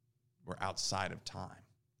 We're outside of time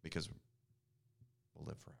because we'll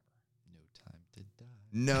live forever. No time to die.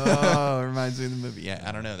 No, it reminds me of the movie. Yeah,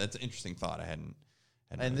 I don't know. That's an interesting thought. I hadn't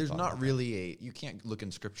And really there's thought not about that. really you can't look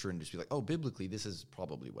in scripture and just be like, oh, biblically, this is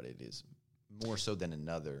probably what it is, more so than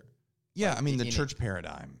another. Yeah, like, I mean, the in church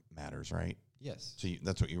paradigm matters, right? Yes. So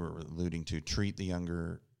that's what you were alluding to. Treat the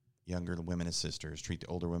younger women as sisters. Treat the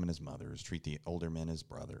older women as mothers. Treat the older men as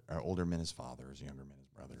older men as fathers. Younger men as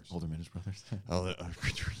brothers. Older men as brothers.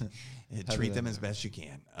 Treat them as best you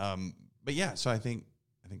can. But yeah, so I think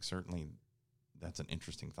certainly that's an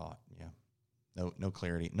interesting thought. Yeah, no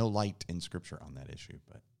clarity, no light in Scripture on that issue,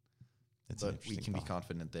 but it's an But we interesting can be thought.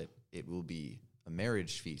 confident that it will be a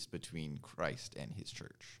marriage feast between Christ and his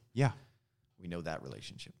church. Yeah, We know that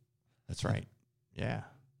relationship. that's right. Yeah,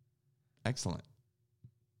 excellent.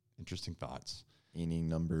 Interesting thoughts. Inning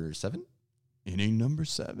number 7. Inning number The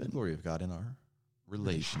 7. glory of God in our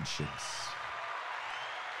relationships.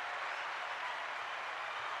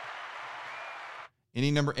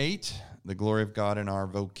 Inning number 8. The glory of God in our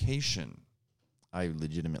vocation. I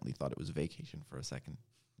legitimately thought it was vacation for a second.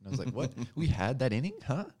 And I was like, what? We had that inning?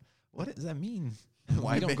 Huh? What does that mean?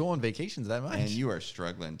 Why We don't va- go on vacations that much. And you are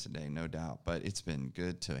struggling today, no doubt, but it's been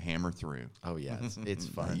good to hammer through. Oh, yeah. It's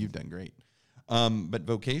fun. You've done great. But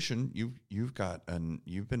vocation,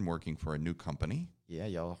 you've been working for a new company. Yeah,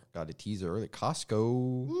 y'all got a teaser early.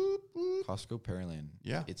 Costco Pearland.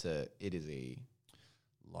 Yeah. It is a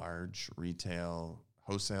Large retail,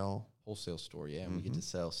 wholesale, wholesale store. Yeah, and we get to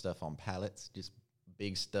sell stuff on pallets, just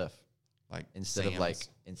big stuff. like Instead of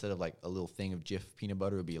like a little thing of Jif peanut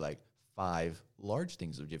butter, it would be like 5 large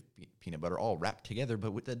things of Jif peanut butter all wrapped together,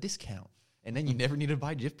 but with a discount. And then you never need to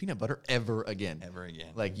buy Jif peanut butter ever again. ever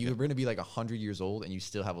again. Like you're going to be like 100 years old and you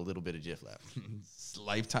still have a little bit of Jif left. It's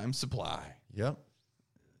lifetime supply. Yep.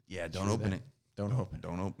 Yeah, don't True open that. it. Don't open it.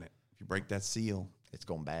 Don't open it. If you break that seal, It's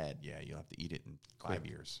going bad. yeah, you'll have to eat it in 5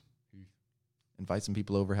 years. Invite some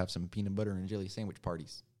people over, have some peanut butter and jelly sandwich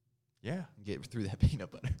parties. Yeah, Get through that peanut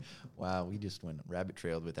butter. Wow, we just went rabbit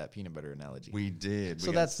trailed with that peanut butter analogy. we did.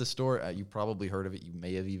 So that's the store. You probably heard of it. You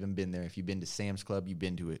may have even been there. If you've been to Sam's Club, you've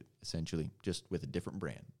been to it essentially, just with a different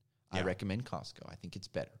brand. I Yeah. recommend Costco. I think it's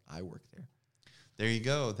better. I work there. There you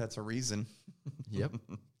go. That's a reason. Yep.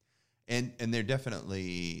 And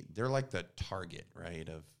they're like the Target, right,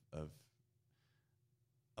 of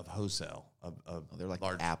wholesale, of Oh, they're like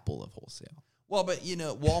large. the Apple of wholesale. Well, but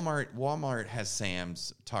Walmart has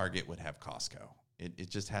Sam's, Target would have Costco. It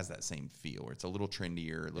just has that same feel where it's a little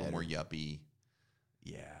trendier, a little more yuppie.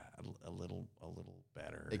 Yeah, a little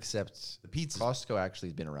better. Except the pizza. Costco actually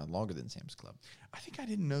has been around longer than Sam's Club. I think I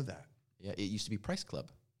didn't know that. Yeah, it used to be Price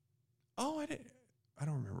Club. Oh, I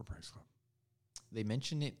don't remember Price Club. They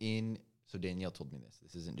mention it in. So Danielle told me this.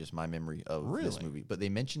 This isn't just my memory of this Really? movie, but they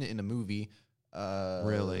mention it in a movie.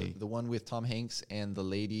 Really? The one with Tom Hanks and the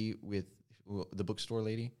lady with the bookstore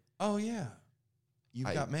lady. Oh yeah,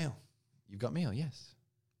 You've Got Mail. You've Got Mail, yes.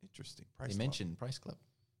 Interesting. Price They Club. mentioned Price Club.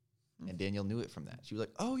 And Danielle knew it from that. She was like,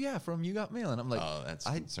 oh, yeah, from You Got Mail. And I'm like, Oh, that's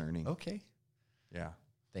I- concerning. okay. Yeah.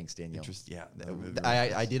 Thanks, Danielle. Interesting.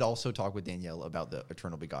 Yeah. I did also talk with Danielle about the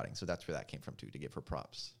Eternal Begotten. So that's where that came from, too, to give her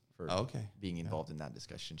props for Okay. being involved in that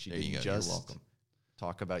discussion. She There you didn't go. You're just welcome.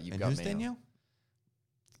 talk about You've And Got who's Mail. Danielle?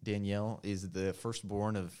 Danielle is the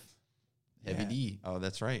firstborn of Heavy Yeah. D. Oh,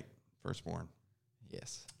 that's right. Firstborn.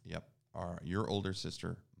 Yes. Yep. Your older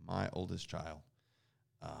sister, my oldest child,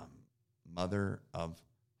 mother of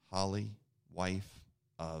Holly, wife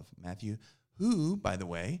of Matthew, who, by the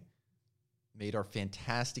way, Made our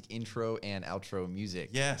fantastic intro and outro music.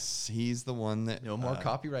 yes, he's the one that No more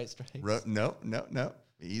copyright strikes. No.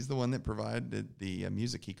 He's the one that provided the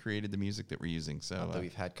music. He created the music that we're using. So Not that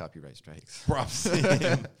we've had copyright strikes. props to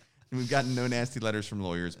him. And we've gotten no nasty letters from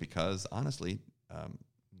lawyers because, honestly,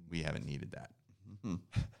 we haven't needed that.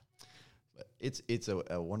 But it's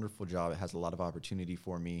a wonderful job. It has a lot of opportunity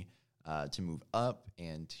for me to move up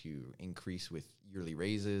and to increase with yearly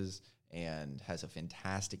raises, and has a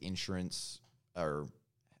fantastic insurance or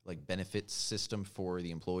like benefits system for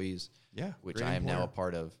the employees, Yeah, which great I am now a employer.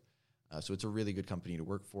 part of. So it's a really good company to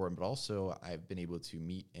work for. But also I've been able to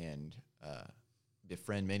meet and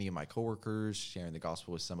befriend many of my coworkers, sharing the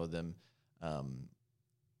gospel with some of them,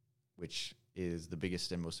 which is the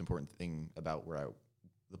biggest and most important thing about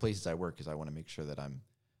the places I work, is I want to make sure that I'm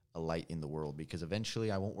a light in the world, because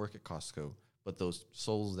eventually I won't work at Costco, but those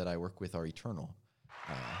souls that I work with are eternal.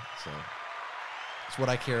 So it's what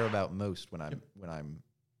I care about most when I'm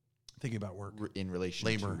Thinking about work. in relation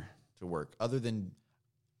Labor. to work, other than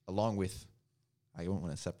along with, I don't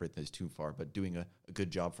want to separate those too far, but doing a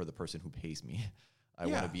good job for the person who pays me. I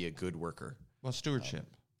want Yeah. to be a good worker. Well, stewardship.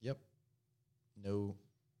 Yep. No,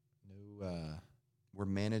 We're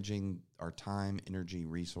managing our time, energy,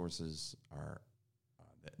 resources,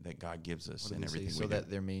 that God gives us, what and did they say? everything So we do. that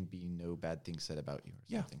there may be no bad things said about you, or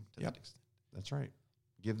Yeah. something to Yep. that extent. That's right.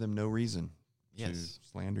 Give them no reason Yes. to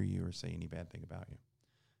slander you or say any bad thing about you.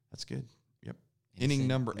 That's good. Yep. Innocent Inning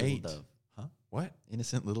number little 8. dove. Huh? What?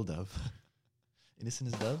 Innocent little dove.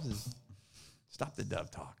 Innocent as doves is Stop the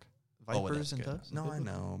dove talk. vipers that's and good. doves. No, I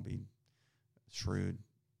know. Be shrewd.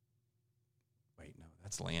 Wait, no,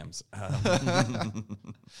 that's lambs.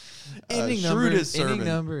 Inning shrewd is serving. Inning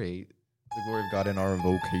number 8. The glory of God in our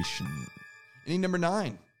vocation. Inning number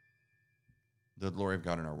 9. The glory of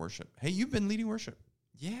God in our worship. Hey, you've been leading worship.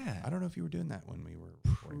 Yeah. I don't know if you were doing that when we were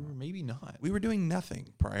recording. Or maybe not. We were doing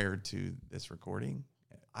nothing prior to this recording.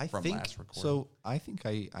 I from think last recording. so. I think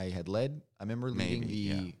I had led. I remember leading Maybe,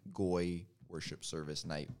 the yeah. Goy worship service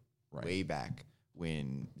night Right. way back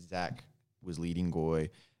when Zach was leading Goy,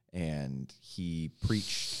 and he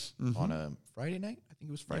preached on a Friday night. I think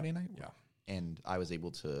it was Friday night. Yeah. And I was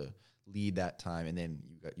able to lead that time. And then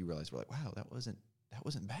you realize, we're like, wow, that wasn't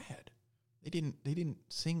bad. They didn't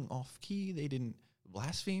sing off key. They didn't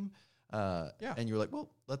blaspheme. Yeah. And you were like, well,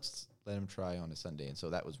 let's let him try on a Sunday. And so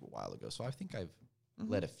that was a while ago. So I think I've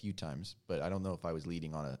led a few times, but I don't know if I was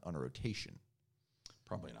leading on a rotation.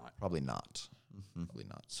 Probably not. Probably not. Probably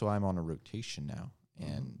not. So I'm on a rotation now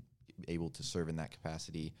and able to serve in that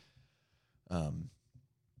capacity on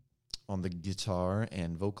the guitar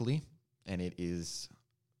and vocally. And it is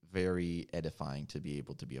very edifying to be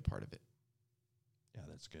able to be a part of it. Yeah,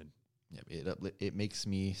 that's good. Yeah, it makes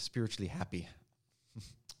me spiritually happy.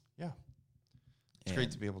 Yeah. It's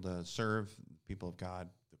great to be able to serve people of God,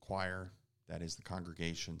 the choir, that is the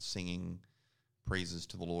congregation, singing praises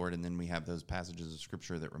to the Lord. And then we have those passages of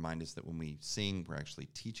Scripture that remind us that when we sing, we're actually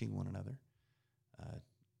teaching one another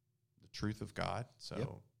the truth of God. So Yep.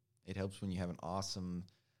 It helps when you have an awesome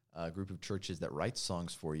group of churches that write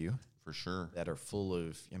songs for you for sure. that are full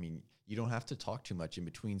of, I mean, you don't have to talk too much in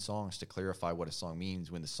between songs to clarify what a song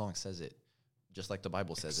means when the song says it, just like the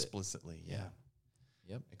Bible says it. Explicitly, yeah.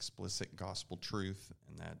 Yep. Explicit gospel truth,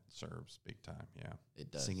 and that serves big time, yeah.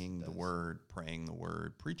 It does. Singing it the does. word, praying the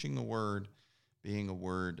word, preaching the word, being a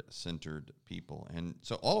word-centered people. And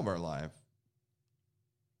so all of our life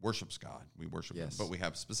worships God. We worship Him. Yes. But we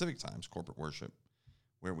have specific times, corporate worship,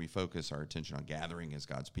 where we focus our attention on gathering as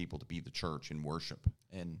God's people to be the church in worship.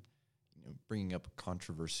 And bringing up a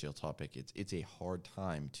controversial topic, it's a hard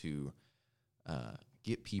time to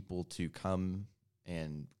get people to come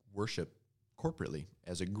and worship corporately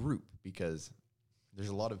as a group, because there's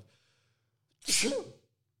a lot of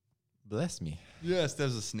bless me. Yes,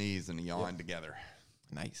 there's a sneeze and a yawn together.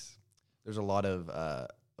 Nice. There's a lot of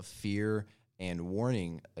fear and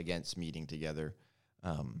warning against meeting together.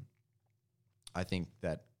 I think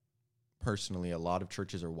that personally, a lot of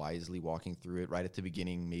churches are wisely walking through it right at the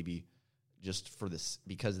beginning, maybe just for this,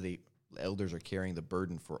 because the elders are carrying the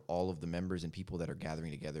burden for all of the members and people that are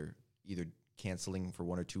gathering together, either canceling for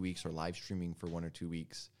 1 or 2 weeks or live streaming for 1 or 2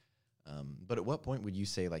 weeks. But at what point would you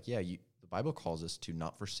say, like, the Bible calls us to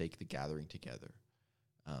not forsake the gathering together?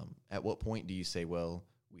 At what point do you say, well,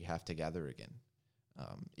 we have to gather again?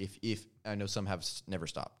 If I know some have never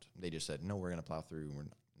stopped. They just said, no, we're going to plow through. We're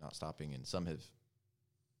not stopping. And some have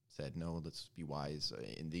said, no, let's be wise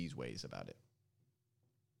in these ways about it.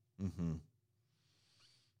 Mm-hmm.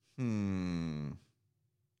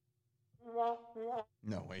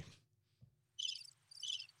 No, wait.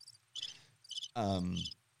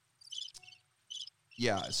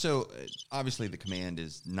 Yeah, so obviously the command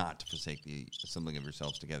is not to forsake the assembling of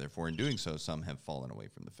yourselves together, for in doing so, some have fallen away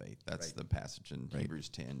from the faith. That's Right. the passage in Right. Hebrews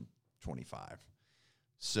 10:25.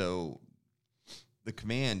 So the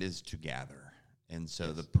command is to gather. And so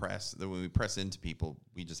Yes. when we press into people,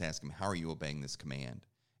 we just ask them, how are you obeying this command?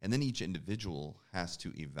 And then each individual has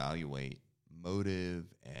to evaluate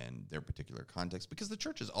motive and their particular context, because the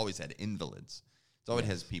church has always had invalids. It's always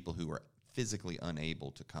has people who are physically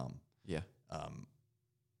unable to come. Yeah.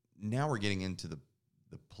 Now we're getting into the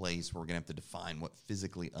place where we're going to have to define what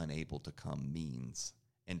physically unable to come means,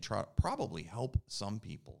 and probably help some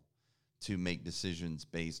people to make decisions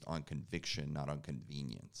based on conviction, not on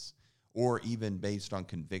convenience, or even based on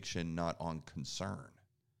conviction, not on concern.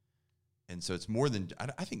 And so it's more than,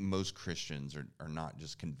 I think most Christians are not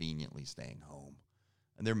just conveniently staying home.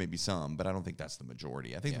 And there may be some, but I don't think that's the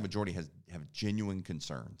majority. I think the majority have genuine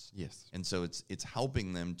concerns. Yes. And so it's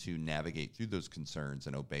helping them to navigate through those concerns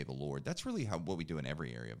and obey the Lord. That's really what we do in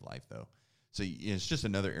every area of life, though. So it's just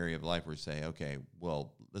another area of life where we say, okay,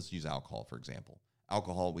 well, let's use alcohol, for example.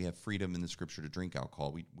 Alcohol, we have freedom in the scripture to drink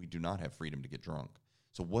alcohol. We do not have freedom to get drunk.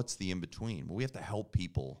 So what's the in-between? Well, we have to help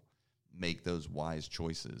people make those wise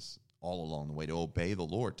choices all along the way to obey the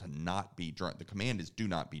Lord, to not be drunk. The command is do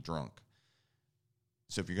not be drunk.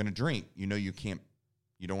 So if you're going to drink, you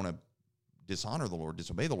don't want to dishonor the Lord,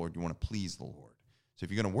 disobey the Lord. You want to please the Lord. So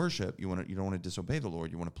if you're going to worship, you don't want to disobey the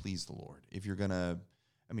Lord. You want to please the Lord. If you're going to,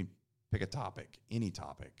 pick a topic, any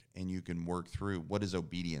topic, and you can work through what is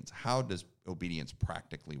obedience. How does obedience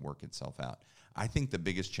practically work itself out? I think the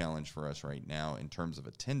biggest challenge for us right now in terms of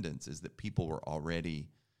attendance is that people were already,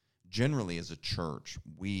 generally as a church,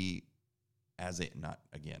 not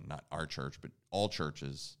our church, but all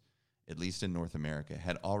churches, at least in North America,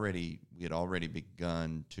 we had already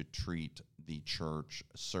begun to treat the church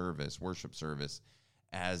service, worship service,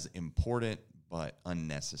 as important but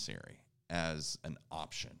unnecessary, as an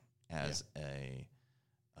option, as a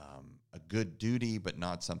good duty, but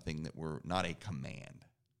not something not a command.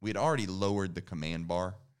 We had already lowered the command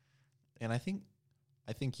bar. And I think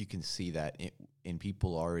you can see that in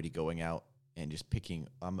people already going out and just picking,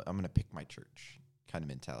 I'm going to pick my church kind of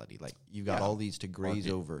mentality. Like, you've got all these to graze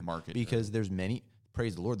over. Because there's many,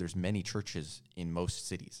 praise the Lord, there's many churches in most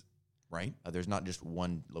cities. Right. There's not just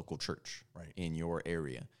one local church in your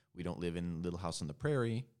area. We don't live in Little House on the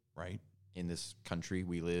Prairie. Right. In this country,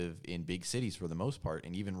 we live in big cities for the most part,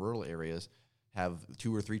 and even rural areas have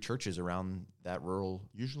 2 or 3 churches around that rural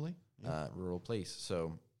place.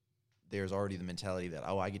 So there's already the mentality that,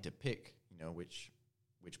 I get to pick, which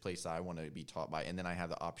place I want to be taught by, and then I have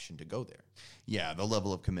the option to go there. Yeah, the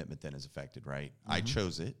level of commitment then is affected, right? Mm-hmm. I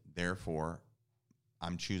chose it, therefore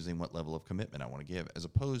I'm choosing what level of commitment I want to give, as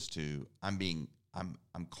opposed to I'm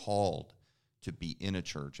called to be in a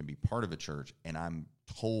church and be part of a church, and I'm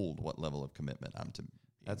told what level of commitment I'm to be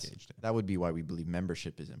engaged in. That would be why we believe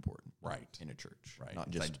membership is important, in a church, not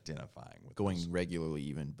it's just identifying with going regularly,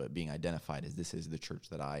 even, but being identified as this is the church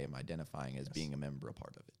that I am identifying as being a member, a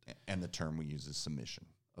part of it. And the term we use is submission,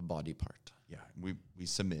 a body part. Yeah, we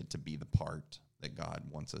submit to be the part that God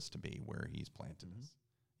wants us to be, where He's planted us.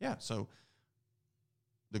 Yeah, so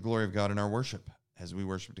the glory of God in our worship as we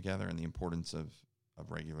worship together, and the importance of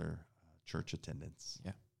regular church attendance.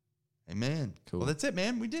 Yeah. Amen. Cool. Well, that's it,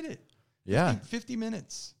 man. We did it. Yeah. 50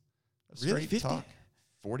 minutes of Really? straight 50? talk.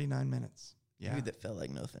 49 minutes. Yeah. Dude, that felt like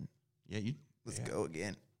nothing. Yeah. Let's go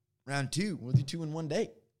again. Round 2. We'll do 2 in one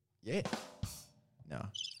day. Yeah. No.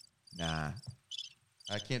 Nah.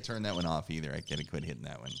 I can't turn that one off either. I gotta quit hitting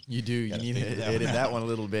that one. You do. You need to edit that one a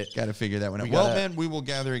little bit. Got to figure that one out. Well, man, we will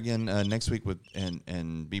gather again next week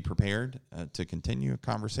and be prepared to continue a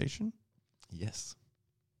conversation. Yes.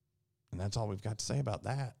 And that's all we've got to say about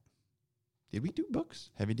that. Did we do books?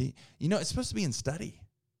 Heavy D. It's supposed to be in study.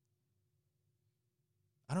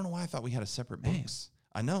 I don't know why I thought we had a separate books.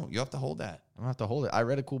 I know. You have to hold that. I'm going to have to hold it. I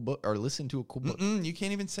read a cool book or listened to a cool book. You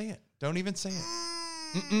can't even say it. Don't even say it.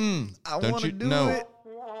 I want to do it.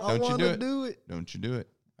 Don't you do it. Do it. Don't you do it.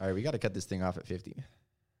 All right, we got to cut this thing off at 50.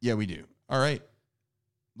 Yeah, we do. All right.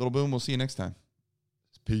 Little Boom, we'll see you next time.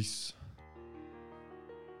 Peace.